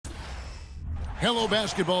Hello,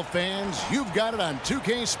 basketball fans. You've got it on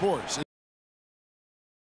 2K Sports.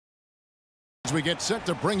 As we get set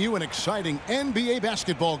to bring you an exciting NBA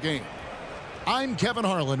basketball game. I'm Kevin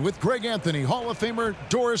Harlan with Greg Anthony, Hall of Famer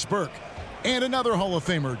Doris Burke, and another Hall of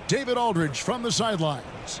Famer, David Aldridge, from the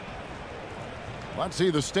sidelines. Let's see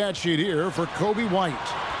the stat sheet here for Kobe White.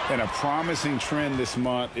 And a promising trend this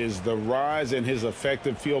month is the rise in his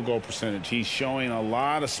effective field goal percentage. He's showing a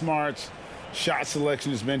lot of smarts. Shot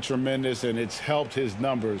selection has been tremendous, and it's helped his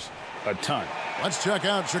numbers a ton. Let's check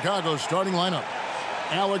out Chicago's starting lineup.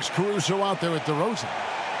 Alex Caruso out there at DeRozan.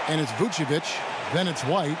 And it's Vucevic, then it's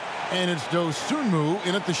White, and it's Dosunmu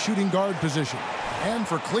in at the shooting guard position. And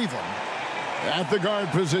for Cleveland, at the guard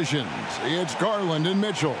positions, it's Garland and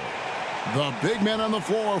Mitchell. The big men on the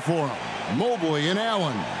floor for him, Mobley and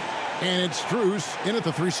Allen. And it's Strus in at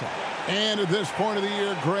the 3 slot. And at this point of the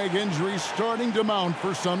year, Greg, injuries starting to mount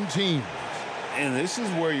for some teams. And this is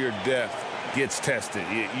where your depth gets tested,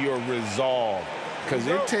 your resolve, because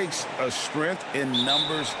it takes a strength in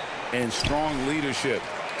numbers and strong leadership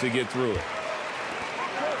to get through it.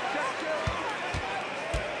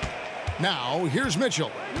 Now, here's Mitchell.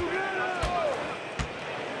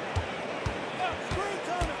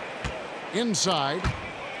 Inside.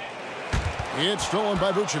 It's stolen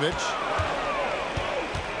by Vucevic.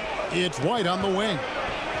 It's White on the wing.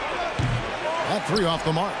 That 3 off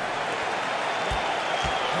the mark.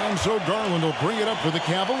 And so Garland will bring it up for the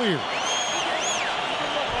Cavaliers.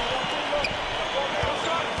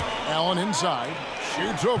 Allen inside.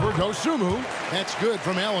 Shoots over Dosunmu. That's good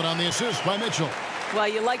from Allen on the assist by Mitchell. Well,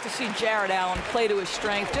 you like to see Jared Allen play to his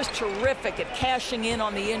strength. Just terrific at cashing in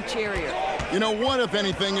on the interior. You know, what, if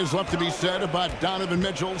anything, is left to be said about Donovan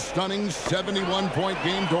Mitchell's stunning 71-point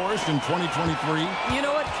game, Doris, in 2023? You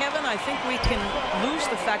know what, Kevin? I think we can lose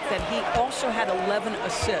the fact that he also had 11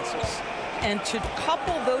 assists. And to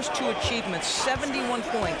couple those 2 achievements, 71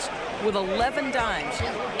 points with 11 dimes,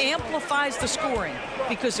 amplifies the scoring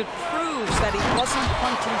because it proves that he wasn't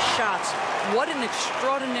punting shots. What an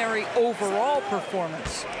extraordinary overall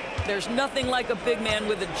performance. There's nothing like a big man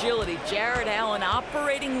with agility. Jared Allen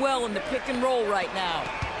operating well in the pick and roll right now.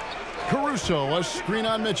 Caruso, a screen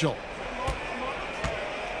on Mitchell.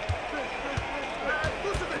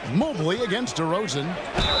 Mobley against DeRozan.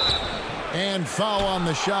 And foul on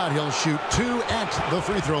the shot. He'll shoot 2 at the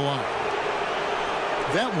free throw line.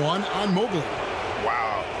 That one on Mobley.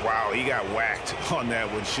 Wow, he got whacked on that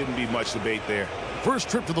one. Shouldn't be much debate there. First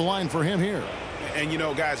trip to the line for him here. And, you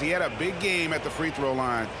know, guys, he had a big game at the free throw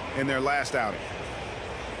line in their last outing.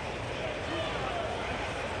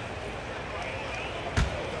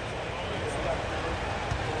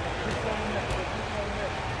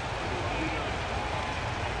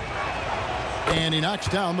 And he knocks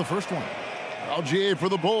down the first one. LGA for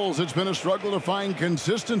the Bulls. It's been a struggle to find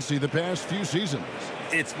consistency the past few seasons.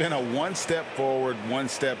 It's been a one step forward, one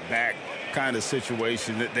step back kind of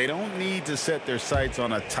situation. That they don't need to set their sights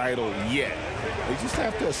on a title yet. They just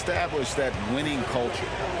have to establish that winning culture.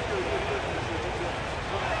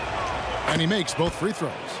 And he makes both free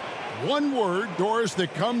throws. One word, Doris,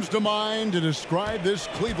 that comes to mind to describe this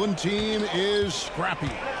Cleveland team is scrappy.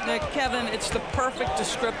 Kevin, it's the perfect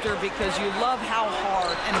descriptor because you love how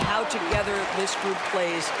hard and how together this group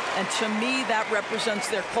plays. And to me, that represents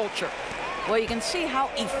their culture. Well, you can see how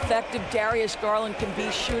effective Darius Garland can be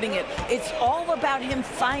shooting it. It's all about him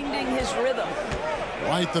finding his rhythm.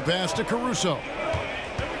 White the pass to Caruso.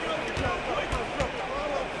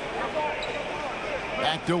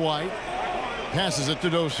 Back to White. Passes it to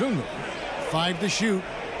Dosunmu. 5 to shoot.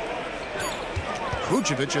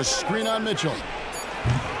 Vucevic, a screen on Mitchell.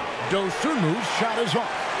 Dosunmu's shot is off.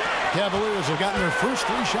 Cavaliers have gotten their first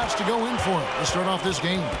 3 shots to go in for him to start off this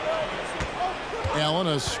game. Allen,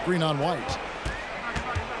 a screen on White.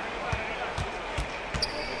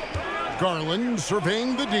 Garland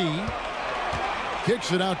surveying the D.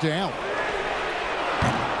 Kicks it out to Allen.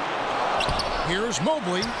 Here's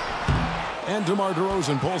Mobley. And DeMar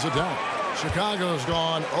DeRozan pulls it down. Chicago's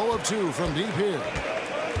gone 0 of 2 from deep here.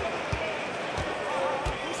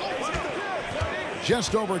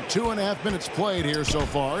 Just over 2.5 minutes played here so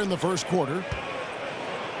far in the first quarter.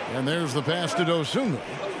 And there's the pass to Dosunmu.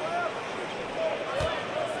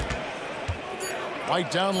 White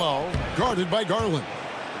down low, guarded by Garland.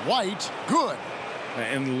 White, good.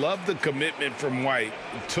 And love the commitment from White.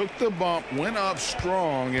 Took the bump, went up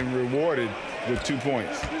strong, and rewarded with 2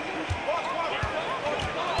 points.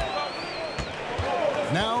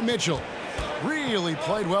 Now Mitchell really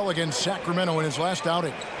played well against Sacramento in his last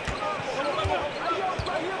outing.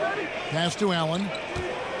 Pass to Allen.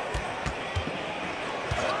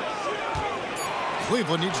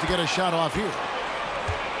 Cleveland needs to get a shot off here.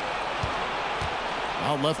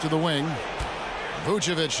 Out left to the wing.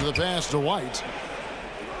 Vucevic to the pass to White.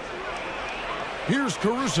 Here's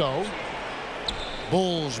Caruso.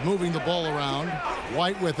 Bulls moving the ball around.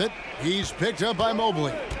 White with it. He's picked up by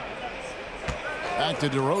Mobley. Back to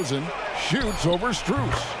DeRozan. Shoots over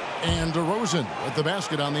Strus. And DeRozan with the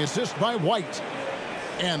basket on the assist by White.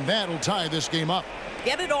 And that'll tie this game up.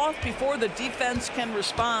 Get it off before the defense can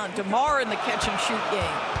respond. DeMar in the catch-and-shoot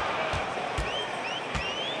game.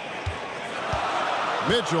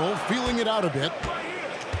 Mitchell feeling it out a bit.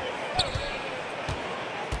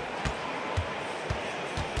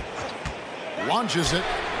 Launches it.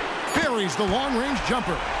 Buries the long-range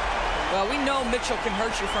jumper. Well, we know Mitchell can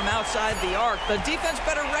hurt you from outside the arc. The defense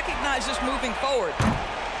better recognize this moving forward.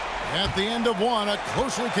 At the end of one, a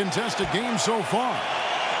closely contested game so far.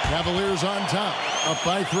 Cavaliers on top, up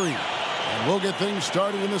by 3. And we'll get things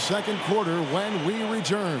started in the second quarter when we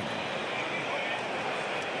return.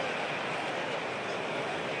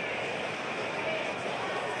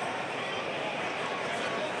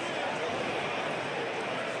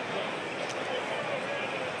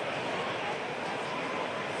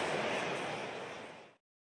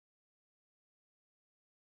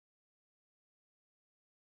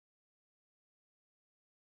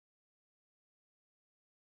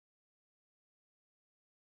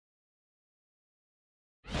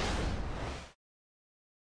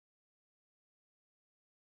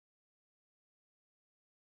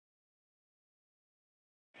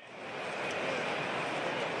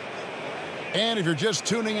 And if you're just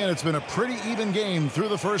tuning in, it's been a pretty even game through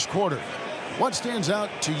the first quarter. What stands out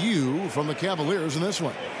to you from the Cavaliers in this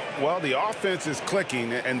one? Well, the offense is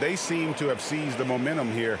clicking, and they seem to have seized the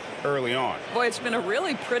momentum here early on. Boy, it's been a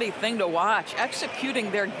really pretty thing to watch,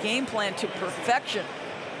 executing their game plan to perfection.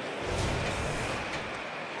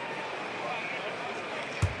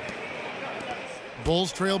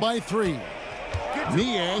 Bulls trail by 3.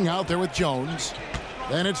 Niang out there with Jones.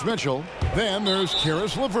 Then it's Mitchell. Then there's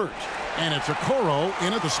Caris LeVert. And it's Okoro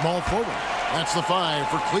in at the small forward. That's the 5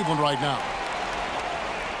 for Cleveland right now.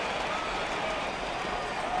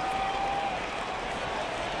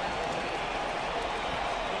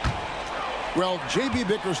 Well, J.B.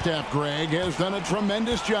 Bickerstaff, Greg, has done a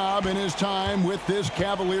tremendous job in his time with this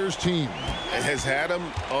Cavaliers team. And has had him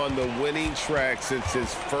on the winning track since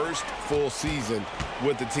his first full season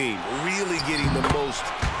with the team. Really getting the most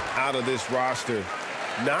out of this roster.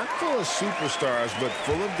 Not full of superstars, but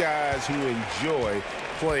full of guys who enjoy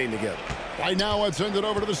playing together. Right now, let's send it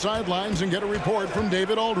over to the sidelines and get a report from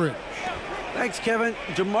David Aldridge. Thanks, Kevin.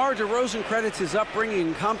 DeMar DeRozan credits his upbringing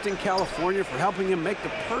in Compton, California for helping him make the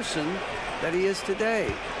person that he is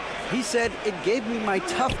today. He said, "It gave me my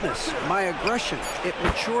toughness, my aggression. It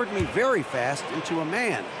matured me very fast into a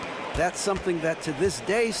man. That's something that to this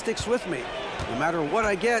day sticks with me. No matter what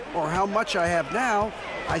I get or how much I have now,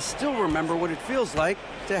 I still remember what it feels like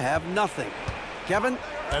to have nothing." Kevin?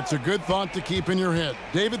 That's a good thought to keep in your head.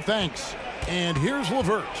 David, thanks. And here's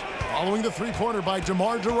LeVert, following the three-pointer by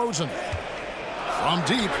DeMar DeRozan. From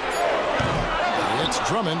deep, it's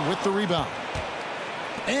Drummond with the rebound.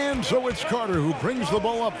 And so it's Carter who brings the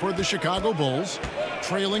ball up for the Chicago Bulls,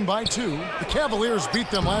 trailing by 2. The Cavaliers beat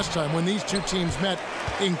them last time when these two teams met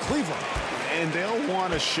in Cleveland. And they'll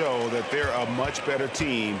want to show that they're a much better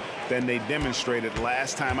team than they demonstrated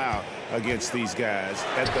last time out against these guys.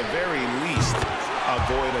 At the very least,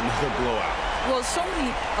 avoid another blowout. Well, so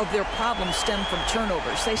many of their problems stem from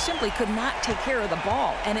turnovers. They simply could not take care of the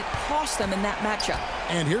ball, and it cost them in that matchup.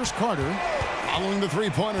 And here's Carter, following the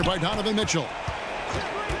three-pointer by Donovan Mitchell.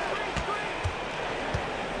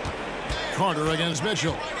 Carter against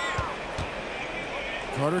Mitchell.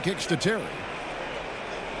 Carter kicks to Terry.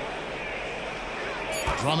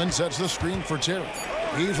 Drummond sets the screen for Terry.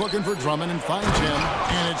 He's looking for Drummond and finds him,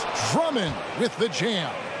 and it's Drummond with the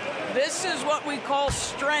jam. This is what we call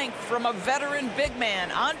strength from a veteran big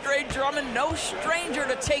man. Andre Drummond, no stranger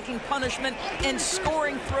to taking punishment and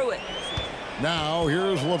scoring through it. Now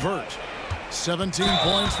here's LeVert. 17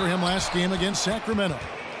 points for him last game against Sacramento.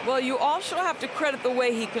 Well, you also have to credit the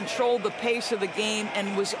way he controlled the pace of the game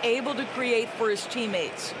and was able to create for his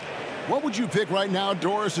teammates. What would you pick right now,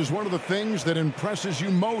 Doris, is one of the things that impresses you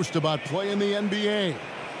most about playing the NBA?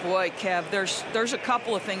 Boy, Kev, there's a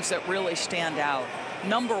couple of things that really stand out.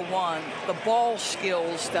 Number one, the ball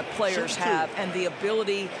skills that players have and the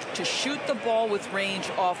ability to shoot the ball with range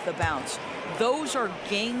off the bounce. Those are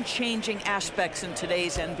game-changing aspects in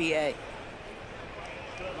today's NBA.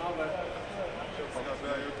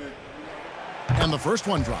 And the first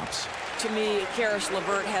one drops. To me, Caris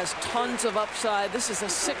LeVert has tons of upside. This is a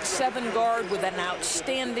 6'7" guard with an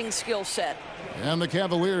outstanding skill set. And the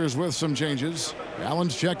Cavaliers with some changes.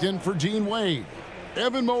 Allen's checked in for Dean Wade.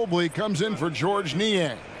 Evan Mobley comes in for George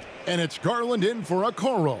Niang. And it's Garland in for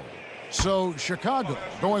Okoro. So Chicago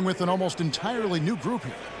going with an almost entirely new group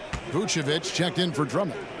here. Vucevic checked in for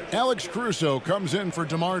Drummond. Alex Caruso comes in for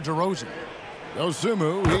DeMar DeRozan.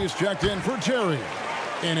 Dosunmu, he's checked in for Terry.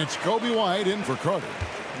 And it's Kobe White in for Carter.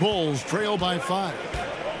 Bulls trail by 5.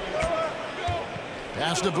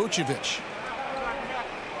 Pass to Vucevic.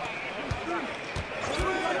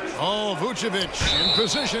 Oh, Vucevic in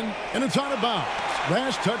position, and it's out of bounds.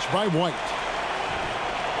 Last touch by White.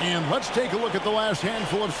 And let's take a look at the last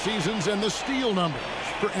handful of seasons and the steal numbers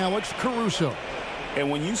for Alex Caruso. And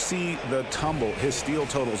when you see the tumble his steal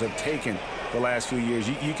totals have taken the last few years,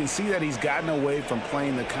 you can see that he's gotten away from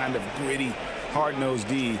playing the kind of gritty, hard-nosed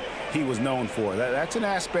D he was known for. That's an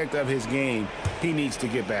aspect of his game he needs to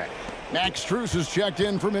get back. Max Strus is checked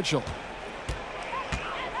in for Mitchell.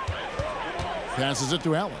 Passes it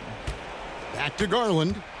to Allen. Back to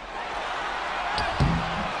Garland.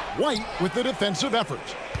 White with the defensive effort.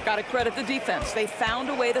 Got to credit the defense. They found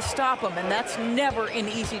a way to stop him, and that's never an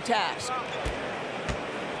easy task.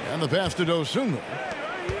 And the pass to Dosunmu.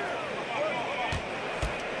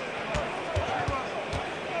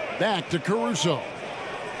 Back to Caruso.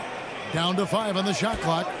 Down to 5 on the shot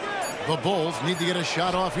clock. The Bulls need to get a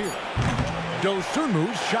shot off here.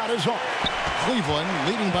 Dosunmu's shot is off. Cleveland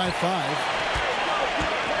leading by 5.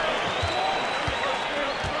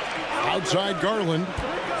 Outside Garland.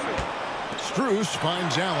 Strus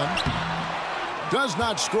finds Allen. Does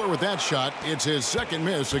not score with that shot. It's his second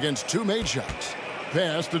miss against 2 made shots.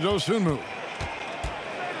 Pass to Dosunmu.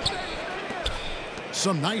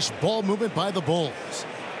 Some nice ball movement by the Bulls.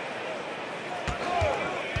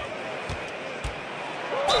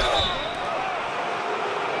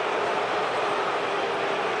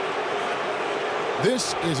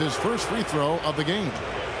 This is his first free throw of the game.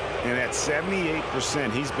 And at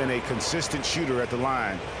 78%, he's been a consistent shooter at the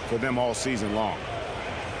line for them all season long.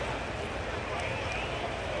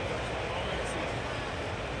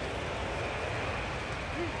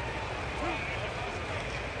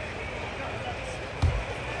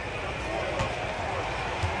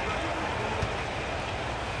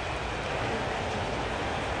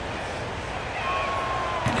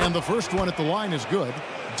 And the first one at the line is good.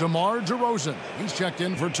 DeMar DeRozan. He's checked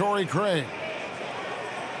in for Torrey Craig.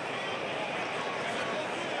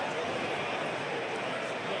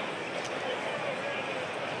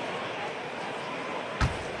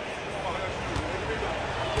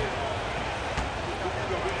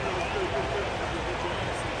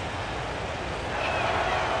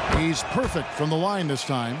 He's perfect from the line this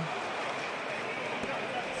time.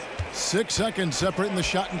 6 seconds separating the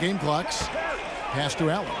shot and game clocks. Pass to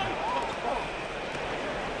Allen.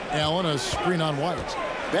 Allen, a screen on White.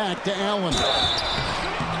 Back to Allen.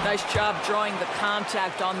 Nice job drawing the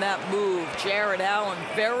contact on that move. Jared Allen,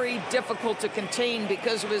 very difficult to contain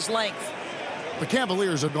because of his length. The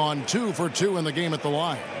Cavaliers have gone 2 for 2 in the game at the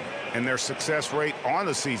line. And their success rate on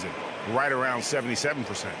the season, right around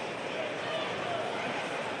 77%.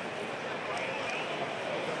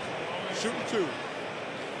 Shooting 2.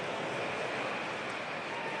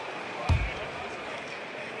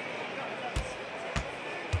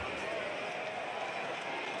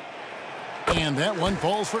 And that one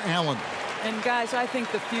falls for Allen. And guys, I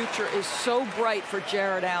think the future is so bright for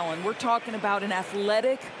Jared Allen. We're talking about an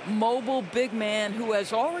athletic, mobile big man who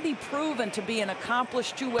has already proven to be an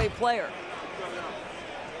accomplished two-way player.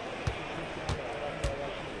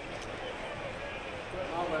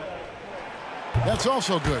 That's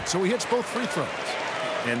also good. So he hits both free throws.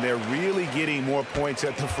 And they're really getting more points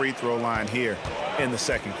at the free throw line here in the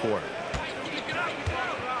second quarter.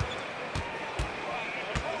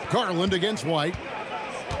 Garland against White.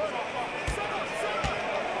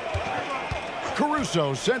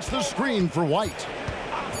 Caruso sets the screen for White.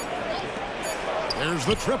 There's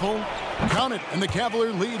the triple. Count it. And the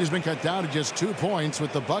Cavalier lead has been cut down to just 2 points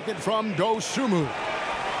with the bucket from Dosunmu.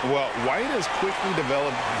 Well, White has quickly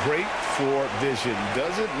developed great floor vision.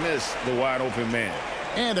 Doesn't miss the wide open man.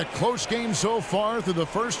 And a close game so far through the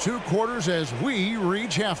first 2 quarters as we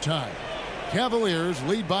reach halftime. Cavaliers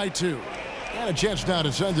lead by 2. And a chance now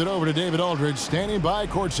to send it over to David Aldridge, standing by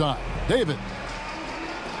courtside. David.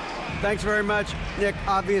 Thanks very much, Nick.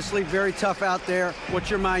 Obviously very tough out there. What's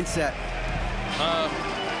your mindset?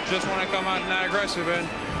 Just want to come out not aggressive and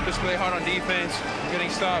just play hard on defense, getting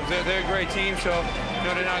stops. They're a great team, so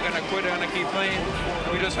they're not going to quit. They're going to keep playing.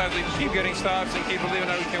 We just have to keep getting stops and keep believing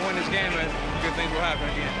that we can win this game, and good things will happen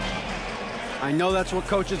again. I know that's what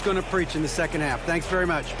Coach is going to preach in the second half. Thanks very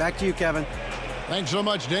much. Back to you, Kevin. Thanks so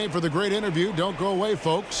much, Dave, for the great interview. Don't go away,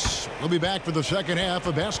 folks. We'll be back for the second half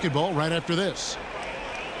of basketball right after this.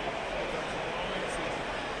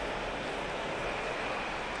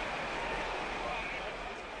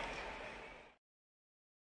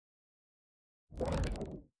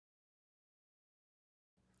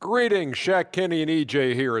 Greetings, Shaq, Kenny, and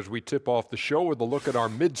EJ here as we tip off the show with a look at our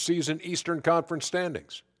midseason Eastern Conference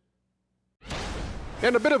standings.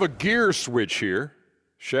 And a bit of a gear switch here.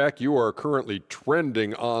 Shaq, you are currently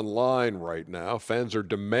trending online right now. Fans are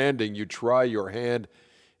demanding you try your hand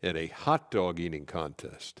at a hot dog eating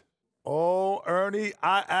contest. Oh, Ernie,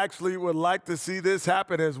 I actually would like to see this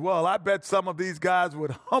happen as well. I bet some of these guys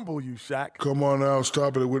would humble you, Shaq. Come on now,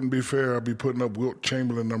 stop it. It wouldn't be fair. I'd be putting up Wilt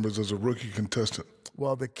Chamberlain numbers as a rookie contestant.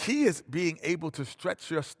 Well, the key is being able to stretch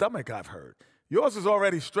your stomach, I've heard. Yours is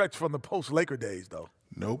already stretched from the post-Laker days, though.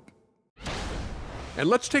 Nope. And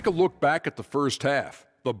let's take a look back at the first half.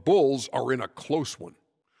 The Bulls are in a close one.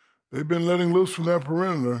 They've been letting loose from that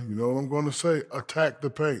perimeter. You know what I'm going to say? Attack the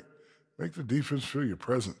paint. Make the defense feel your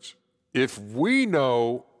presence. If we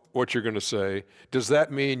know what you're going to say, does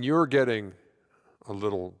that mean you're getting a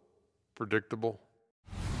little predictable?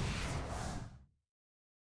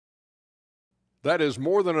 That is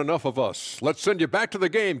more than enough of us. Let's send you back to the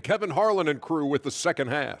game. Kevin Harlan and crew with the second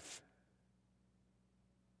half.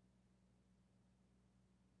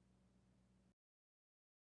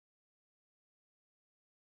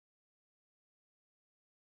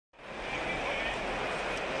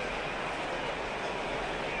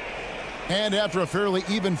 And after a fairly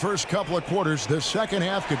even first couple of quarters, the second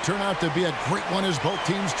half could turn out to be a great one as both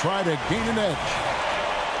teams try to gain an edge.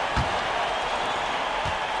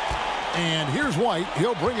 And here's White.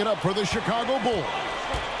 He'll bring it up for the Chicago Bulls.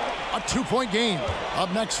 A 2-point game.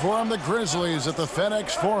 Up next for them, the Grizzlies at the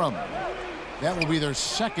FedEx Forum. That will be their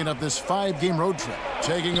second of this 5-game road trip.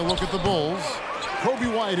 Taking a look at the Bulls,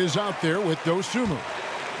 Kobe White is out there with Dosunmu.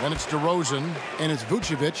 Then it's DeRozan, and it's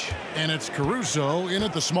Vucevic, and it's Caruso in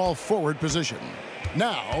at the small forward position.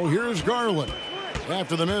 Now, here's Garland.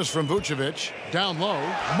 After the miss from Vucevic, down low,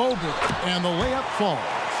 Mobley, and the layup falls.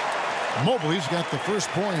 Mobley's got the first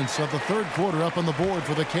points of the third quarter up on the board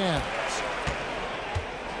for the Cavs.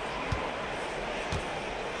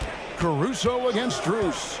 Caruso against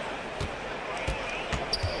Strus.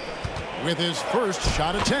 With his first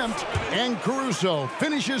shot attempt, and Caruso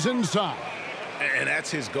finishes inside. And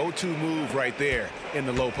that's his go-to move right there in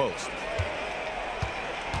the low post.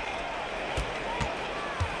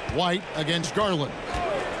 White against Garland.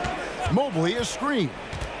 Mobley a screen.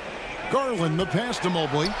 Garland the pass to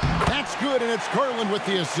Mobley. That's good, and it's Garland with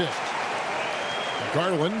the assist.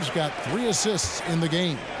 Garland's got 3 assists in the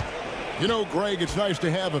game. You know, Greg, it's nice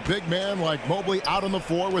to have a big man like Mobley out on the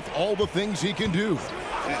floor with all the things he can do.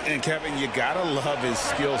 And Kevin, you gotta love his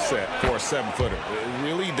skill set for a 7-footer.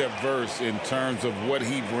 Really diverse in terms of what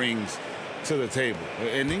he brings to the table.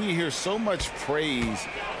 And then you hear so much praise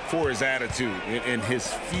for his attitude and his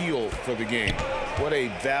feel for the game. What a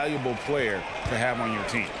valuable player to have on your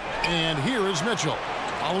team. And here is Mitchell,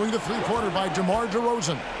 following the three-pointer by DeMar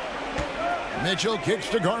DeRozan. Mitchell kicks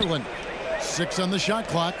to Garland. 6 on the shot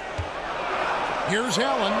clock. Here's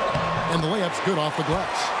Allen, and the layup's good off the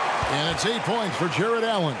glass. And it's 8 points for Jared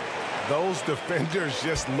Allen. Those defenders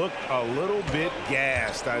just look a little bit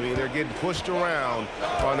gassed. I mean, they're getting pushed around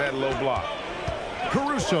on that low block.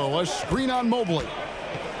 Caruso, a screen on Mobley.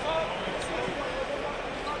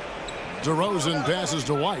 DeRozan passes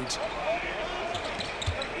to White.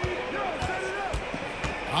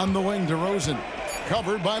 On the wing, DeRozan,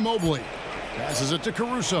 covered by Mobley. Passes it to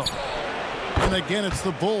Caruso. And again, it's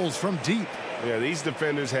the Bulls from deep. Yeah, these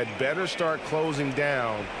defenders had better start closing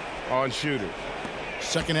down on shooters.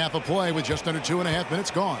 Second half of play with just under 2.5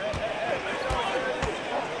 minutes gone.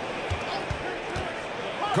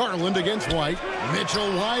 Garland against White.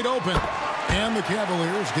 Mitchell wide open. And the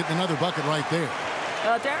Cavaliers get another bucket right there.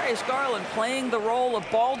 Darius Garland playing the role of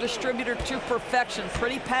ball distributor to perfection.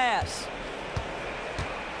 Pretty pass.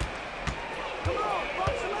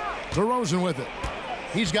 DeRozan with it.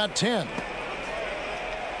 He's got 10.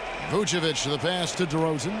 Vucevic the pass to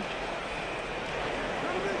DeRozan.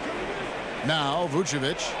 Now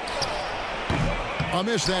Vucevic. A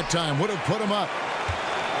miss that time. Would have put him up.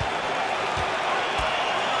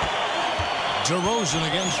 DeRozan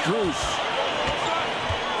against Strus.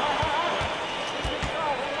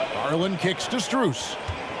 Garland kicks to Strus.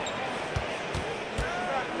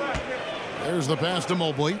 There's the pass to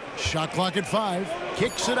Mobley. Shot clock at 5.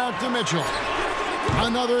 Kicks it out to Mitchell.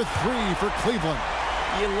 Another 3 for Cleveland.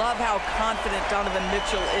 You love how confident Donovan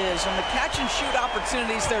Mitchell is. On the catch-and-shoot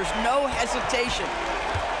opportunities, there's no hesitation.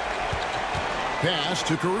 Pass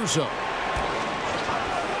to Caruso.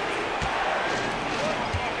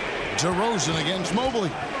 DeRozan against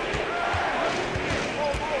Mobley.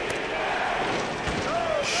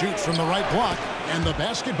 Shoots from the right block, and the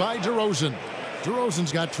basket by DeRozan.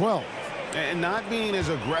 DeRozan's got 12. And not being as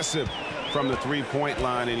aggressive from the three-point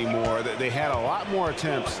line anymore. They had a lot more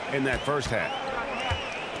attempts in that first half.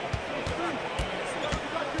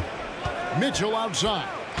 Mitchell outside.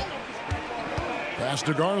 Pass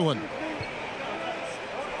to Garland.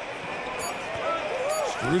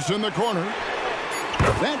 Strus in the corner.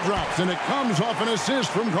 That drops, and it comes off an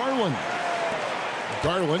assist from Garland.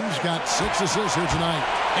 Garland's got 6 assists here tonight.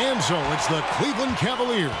 And so it's the Cleveland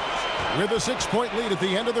Cavaliers with a 6-point lead at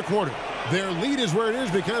the end of the quarter. Their lead is where it is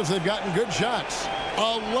because they've gotten good shots.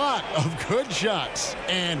 A lot of good shots.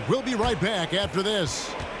 And we'll be right back after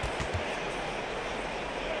this.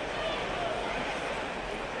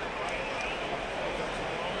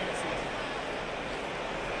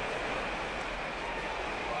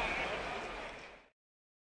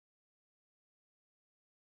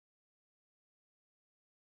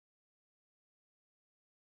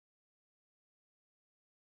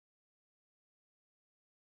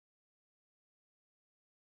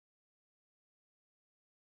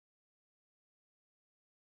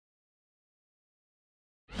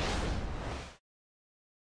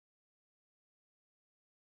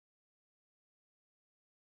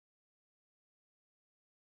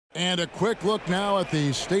 And a quick look now at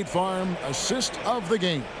the State Farm assist of the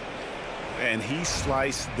game. And he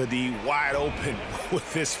sliced the D wide open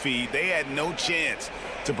with his feet. They had no chance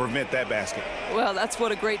to prevent that basket. Well, that's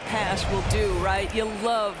what a great pass will do, right? You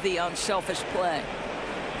love the unselfish play.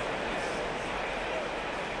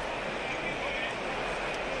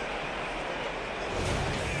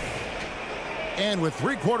 And with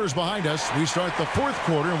 3 quarters behind us, we start the 4th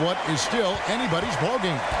quarter in what is still anybody's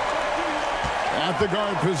ballgame. At the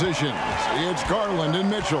guard position, it's Garland and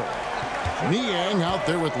Mitchell. Niang out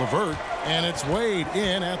there with LeVert, and it's Wade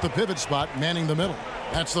in at the pivot spot, manning the middle.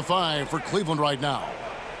 That's the 5 for Cleveland right now.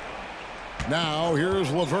 Now here's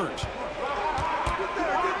LeVert.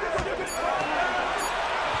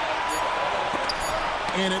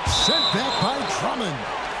 And it's sent back by Drummond.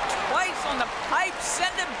 Twice on the pipe,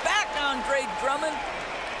 send it back, Andre Drummond.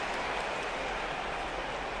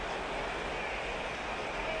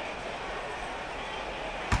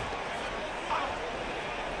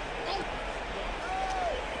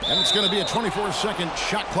 And it's going to be a 24-second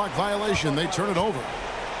shot clock violation. They turn it over.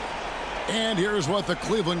 And here's what the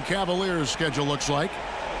Cleveland Cavaliers schedule looks like.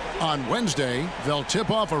 On Wednesday, they'll tip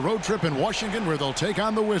off a road trip in Washington where they'll take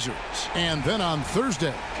on the Wizards. And then on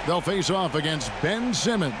Thursday, they'll face off against Ben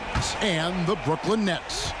Simmons and the Brooklyn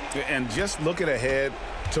Nets. And just looking ahead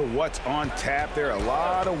to what's on tap, there are a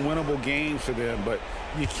lot of winnable games for them, but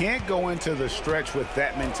you can't go into the stretch with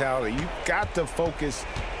that mentality. You've got to focus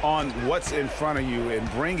on what's in front of you and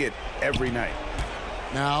bring it every night.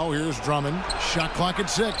 Now here's Drummond. Shot clock at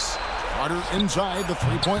 6. Carter inside the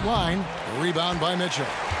 3-point line. Rebound by Mitchell.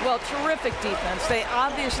 Well, terrific defense. They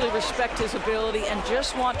obviously respect his ability and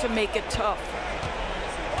just want to make it tough.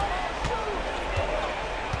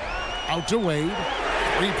 Out to Wade.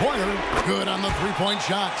 3-pointer. Good on the 3-point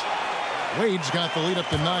shot. Wade's got the lead up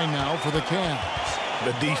to 9 now for the Cavs.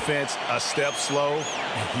 The defense a step slow,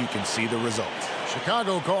 and you can see the results.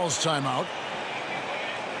 Chicago calls timeout.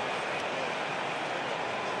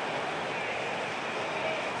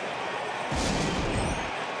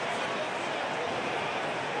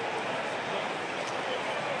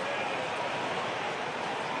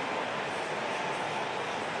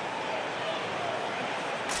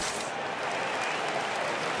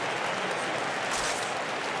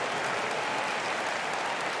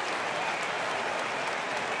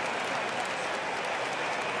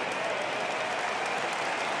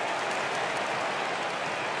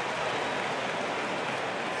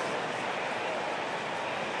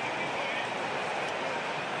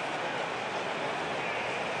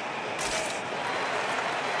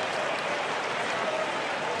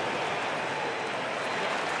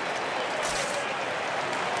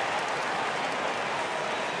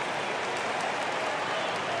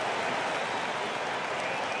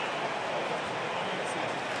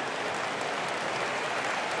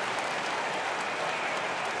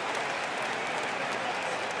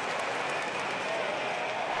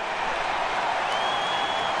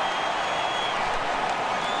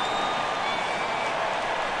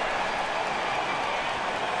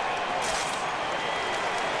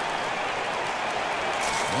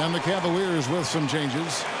 And the Cavaliers with some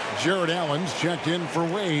changes. Jared Allen's checked in for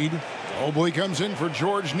Wade. Mobley comes in for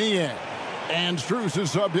George Niang. And Strus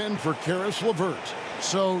is subbed in for Karis LeVert.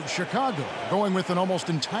 So Chicago going with an almost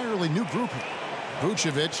entirely new group here.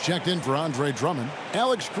 Vucevic checked in for Andre Drummond.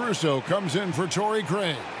 Alex Caruso comes in for Torrey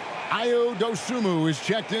Craig. Ayo Dosunmu is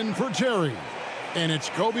checked in for Terry. And it's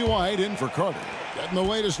Kobe White in for Carter. Getting the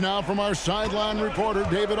latest now from our sideline reporter,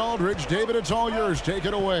 David Aldridge. David, it's all yours. Take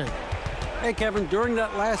it away. Hey, Kevin, during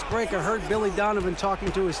that last break, I heard Billy Donovan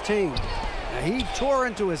talking to his team. Now, he tore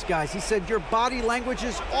into his guys. He said, your body language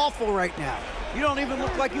is awful right now. You don't even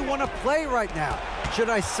look like you want to play right now. Should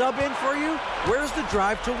I sub in for you? Where's the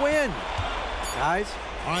drive to win? Guys?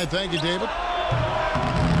 All right, thank you, David.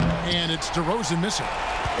 And it's DeRozan missing.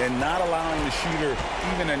 And not allowing the shooter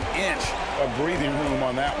even an inch of breathing room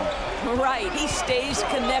on that one. Right, he stays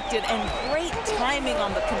connected, and great timing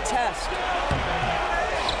on the contest.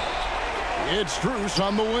 It's Strus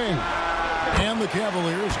on the wing. And the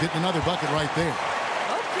Cavaliers getting another bucket right there.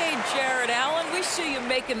 Okay, Jared Allen, we see you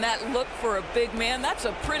making that look for a big man. That's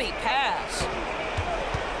a pretty pass.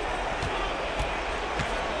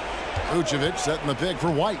 Vucevic setting the pick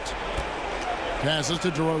for White. Passes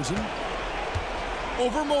to DeRozan.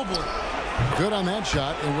 Over Mobley. Good on that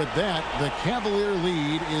shot, and with that, the Cavalier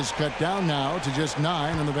lead is cut down now to just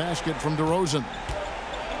 9 in the basket from DeRozan.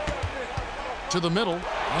 To the middle,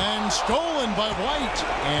 and stolen by White.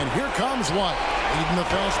 And here comes White. Leading the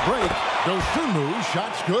fast break. Dosunmu,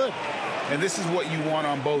 shot's good. And this is what you want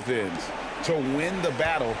on both ends, to win the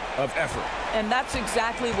battle of effort. And that's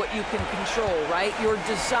exactly what you can control, right? Your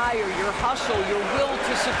desire, your hustle, your will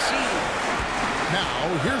to succeed.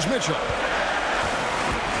 Now, here's Mitchell.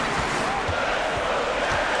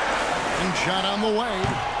 And shot on the way.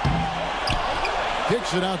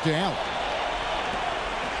 Kicks it out to Allen.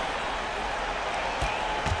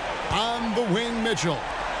 On the wing, Mitchell.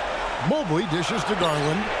 Mobley dishes to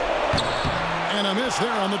Garland. And a miss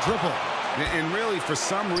there on the triple. And really, for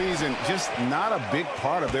some reason, just not a big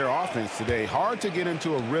part of their offense today. Hard to get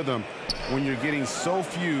into a rhythm when you're getting so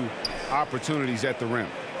few opportunities at the rim.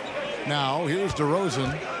 Now, here's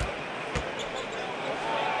DeRozan.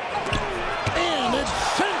 And it's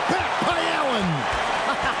sent back by Allen.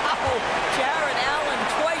 Wow, Jared Allen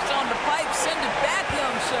twice on the pipe. Send it back,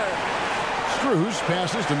 young sir. Strus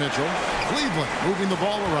passes to Mitchell. Cleveland moving the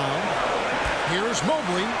ball around. Here's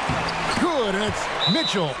Mobley. Good, and it's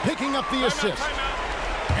Mitchell picking up the assist.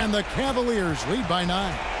 And the Cavaliers lead by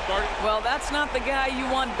 9. Well, that's not the guy you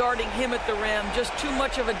want guarding him at the rim. Just too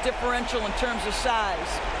much of a differential in terms of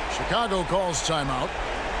size. Chicago calls timeout.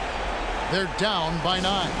 They're down by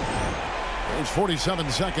 9. There's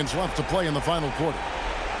 47 seconds left to play in the final quarter.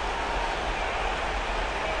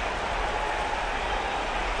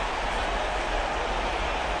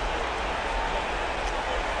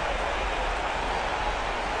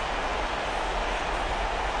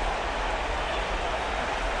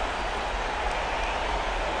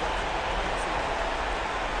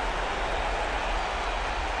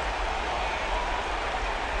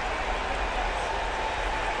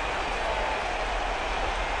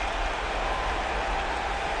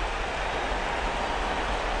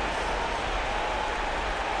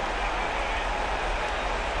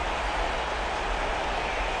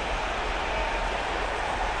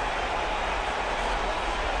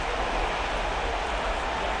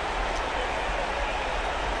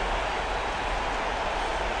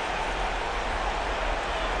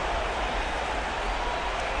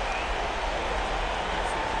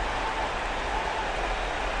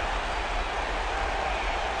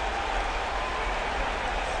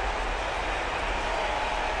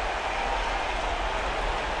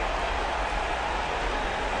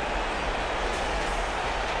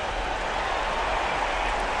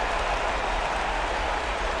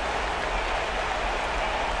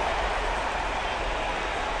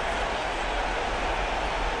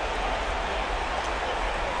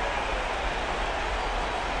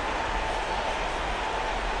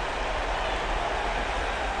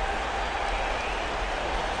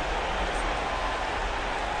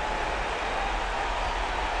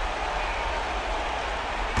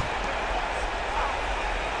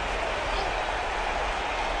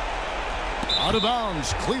 Out of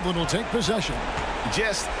bounds. Cleveland will take possession.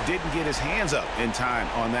 Just didn't get his hands up in time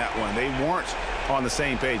on that one. They weren't on the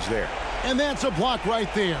same page there. And that's a block right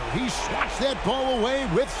there. He swats that ball away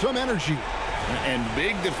with some energy. And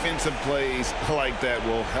big defensive plays like that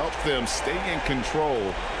will help them stay in control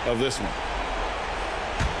of this one.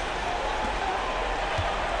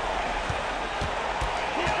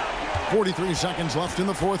 .43 seconds left in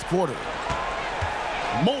the fourth quarter.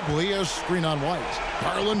 Mobley a screen on White.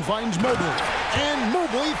 Garland finds Mobley. And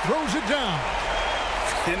Mobley throws it down.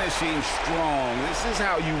 Finishing strong. This is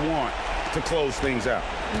how you want to close things out.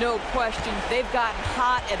 No question. They've gotten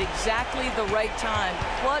hot at exactly the right time.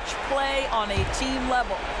 Clutch play on a team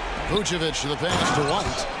level. Vucevic the pass to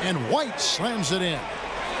White. And White slams it in.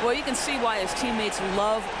 Well, you can see why his teammates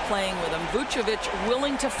love playing with him. Vucevic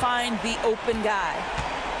willing to find the open guy.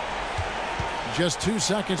 Just 2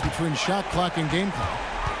 seconds between shot clock and game clock.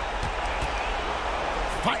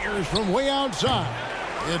 Fires from way outside.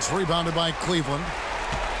 It's rebounded by Cleveland.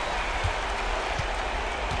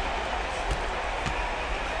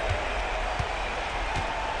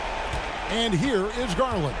 And here is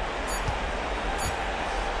Garland.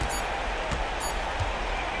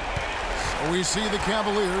 So we see the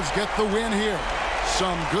Cavaliers get the win here.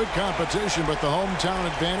 Some good competition, but the hometown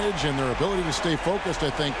advantage and their ability to stay focused, I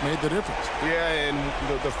think, made the difference. Yeah,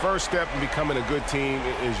 and the first step in becoming a good team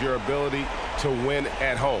is your ability to win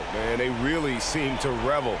at home. And they really seem to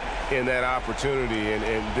revel in that opportunity,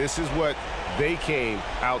 and this is what they came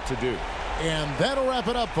out to do. And that'll wrap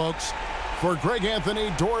it up, folks. For Greg Anthony,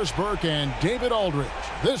 Doris Burke, and David Aldridge,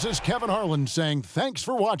 this is Kevin Harlan saying thanks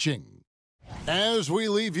for watching. As we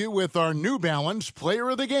leave you with our New Balance Player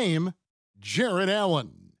of the Game, Jared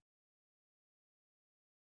Allen.